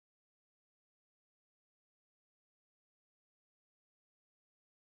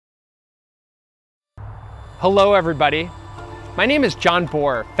Hello everybody. My name is John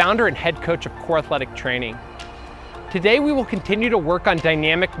Bohrer, founder and head coach of Core Athletic Training. Today we will continue to work on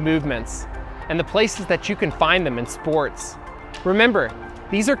dynamic movements and the places that you can find them in sports. Remember,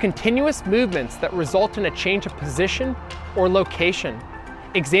 these are continuous movements that result in a change of position or location.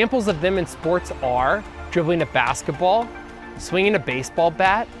 Examples of them in sports are dribbling a basketball, swinging a baseball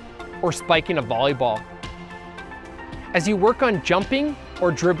bat, or spiking a volleyball. As you work on jumping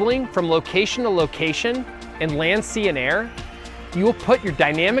or dribbling from location to location in land, sea, and air, you will put your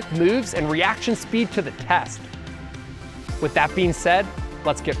dynamic moves and reaction speed to the test. With that being said,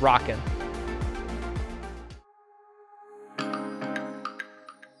 let's get rocking.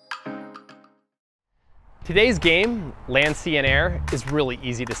 Today's game, land, sea, and air, is really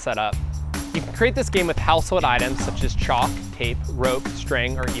easy to set up. You can create this game with household items such as chalk, tape, rope,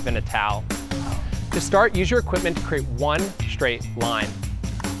 string, or even a towel. To start, use your equipment to create one straight line.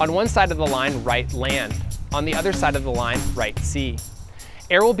 On one side of the line, write land. On the other side of the line, write sea.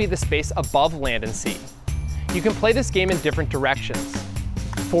 Air will be the space above land and sea. You can play this game in different directions: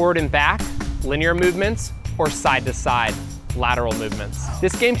 forward and back, linear movements, or side to side, lateral movements.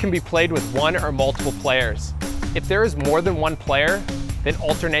 This game can be played with one or multiple players. If there is more than one player, then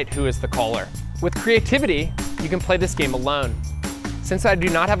alternate who is the caller. With creativity, you can play this game alone. Since I do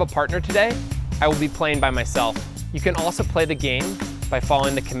not have a partner today, I will be playing by myself. You can also play the game by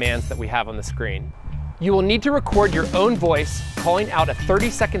following the commands that we have on the screen. You will need to record your own voice calling out a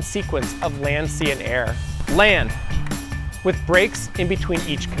 30-second sequence of land, sea, and air. Land, with breaks in between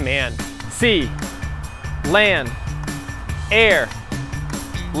each command. Sea, land, air,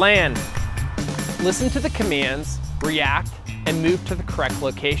 land. Listen to the commands, react, and move to the correct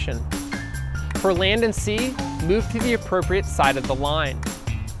location. For land and sea, move to the appropriate side of the line.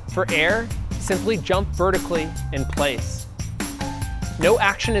 For air, simply jump vertically in place. No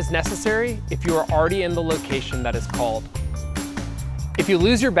action is necessary if you are already in the location that is called. If you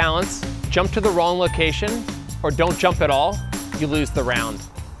lose your balance, jump to the wrong location, or don't jump at all, you lose the round.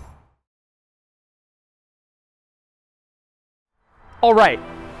 All right,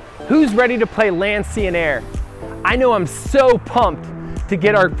 who's ready to play land, sea, and air? I know I'm so pumped to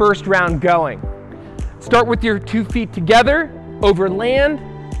get our first round going. Start with your 2 feet together, over land,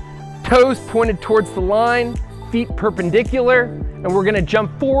 toes pointed towards the line, feet perpendicular, and we're gonna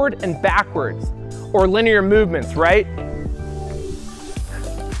jump forward and backwards, or linear movements, right?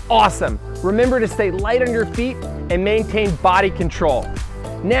 Awesome. Remember to stay light on your feet and maintain body control.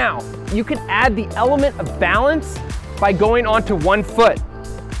 Now, you can add the element of balance by going onto one foot.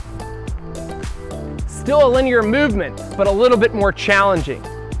 Still a linear movement, but a little bit more challenging.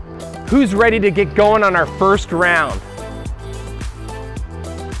 Who's ready to get going on our first round?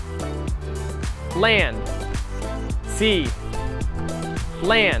 Land, sea,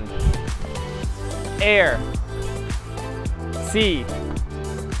 land, air, sea,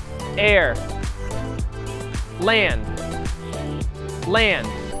 air, land, land,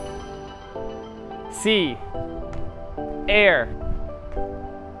 sea, air,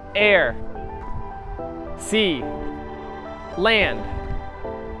 air, sea, land,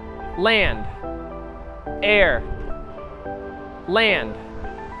 land, air, land,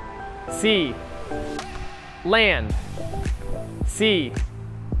 sea, land, sea,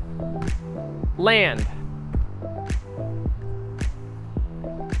 land.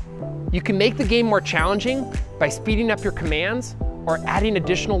 You can make the game more challenging by speeding up your commands or adding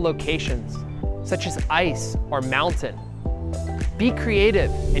additional locations, such as ice or mountain. Be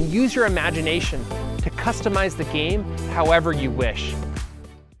creative and use your imagination to customize the game however you wish.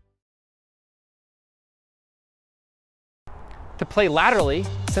 To play laterally,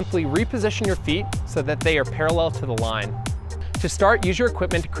 simply reposition your feet so that they are parallel to the line. To start, use your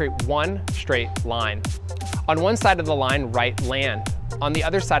equipment to create one straight line. On one side of the line, write land. On the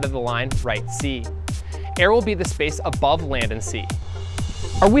other side of the line, write sea. Air will be the space above land and sea.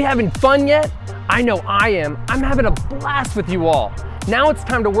 Are we having fun yet? I know I am. I'm having a blast with you all. Now it's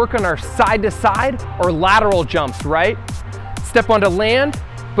time to work on our side to side or lateral jumps, right? Step onto land,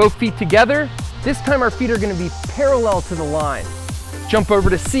 both feet together. This time our feet are gonna be parallel to the line. Jump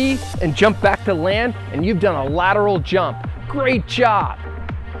over to sea and jump back to land, and you've done a lateral jump. Great job.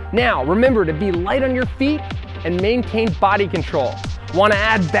 Now remember to be light on your feet and maintain body control. Want to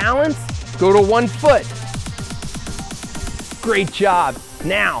add balance? Go to one foot. Great job.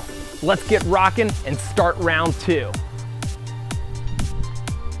 Now let's get rocking and start round 2.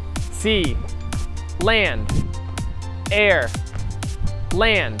 Sea, land, air,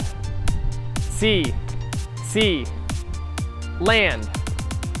 land, sea, sea, land,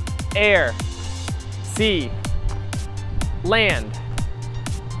 air, sea, land,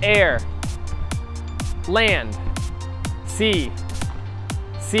 air, land, sea,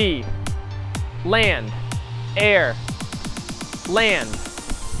 sea, land, air, land,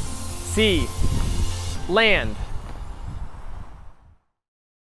 sea, land.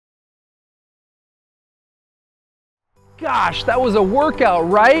 Gosh, that was a workout,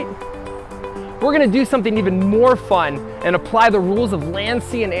 right? We're gonna do something even more fun and apply the rules of land,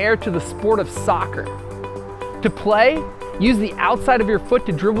 sea, and air to the sport of soccer. To play, use the outside of your foot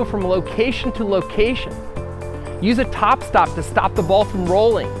to dribble from location to location. Use a top stop to stop the ball from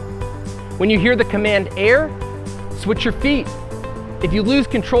rolling. When you hear the command air, switch your feet. If you lose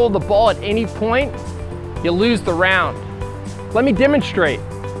control of the ball at any point, you'll lose the round. Let me demonstrate.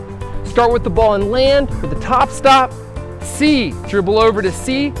 Start with the ball in land with a top stop, sea, dribble over to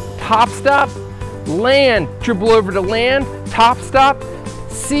sea, top stop, land, dribble over to land, top stop,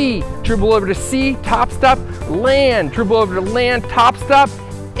 sea, dribble over to sea, top stop, land, dribble over to land, top stop,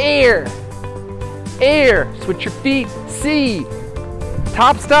 air, air, switch your feet, sea,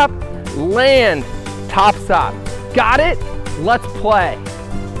 top stop, land, top stop. Got it? Let's play.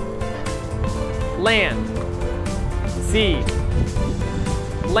 Land, sea,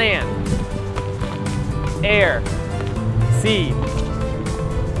 land, air, sea,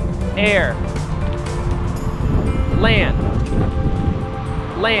 air, land,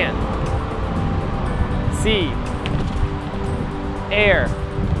 land, sea, air,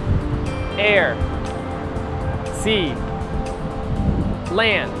 air, sea,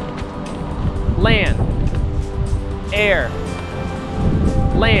 land, land, air,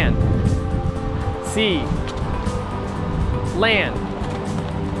 land, sea, land,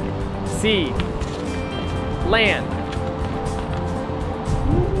 sea, land.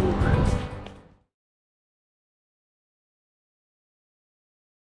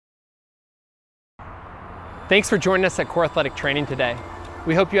 Thanks for joining us at Core Athletic Training today.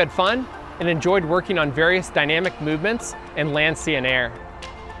 We hope you had fun and enjoyed working on various dynamic movements in land, sea, and air.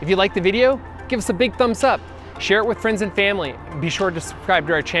 If you liked the video, give us a big thumbs up, share it with friends and family, and be sure to subscribe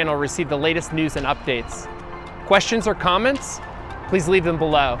to our channel to receive the latest news and updates. Questions or comments? Please leave them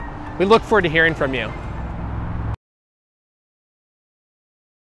below. We look forward to hearing from you.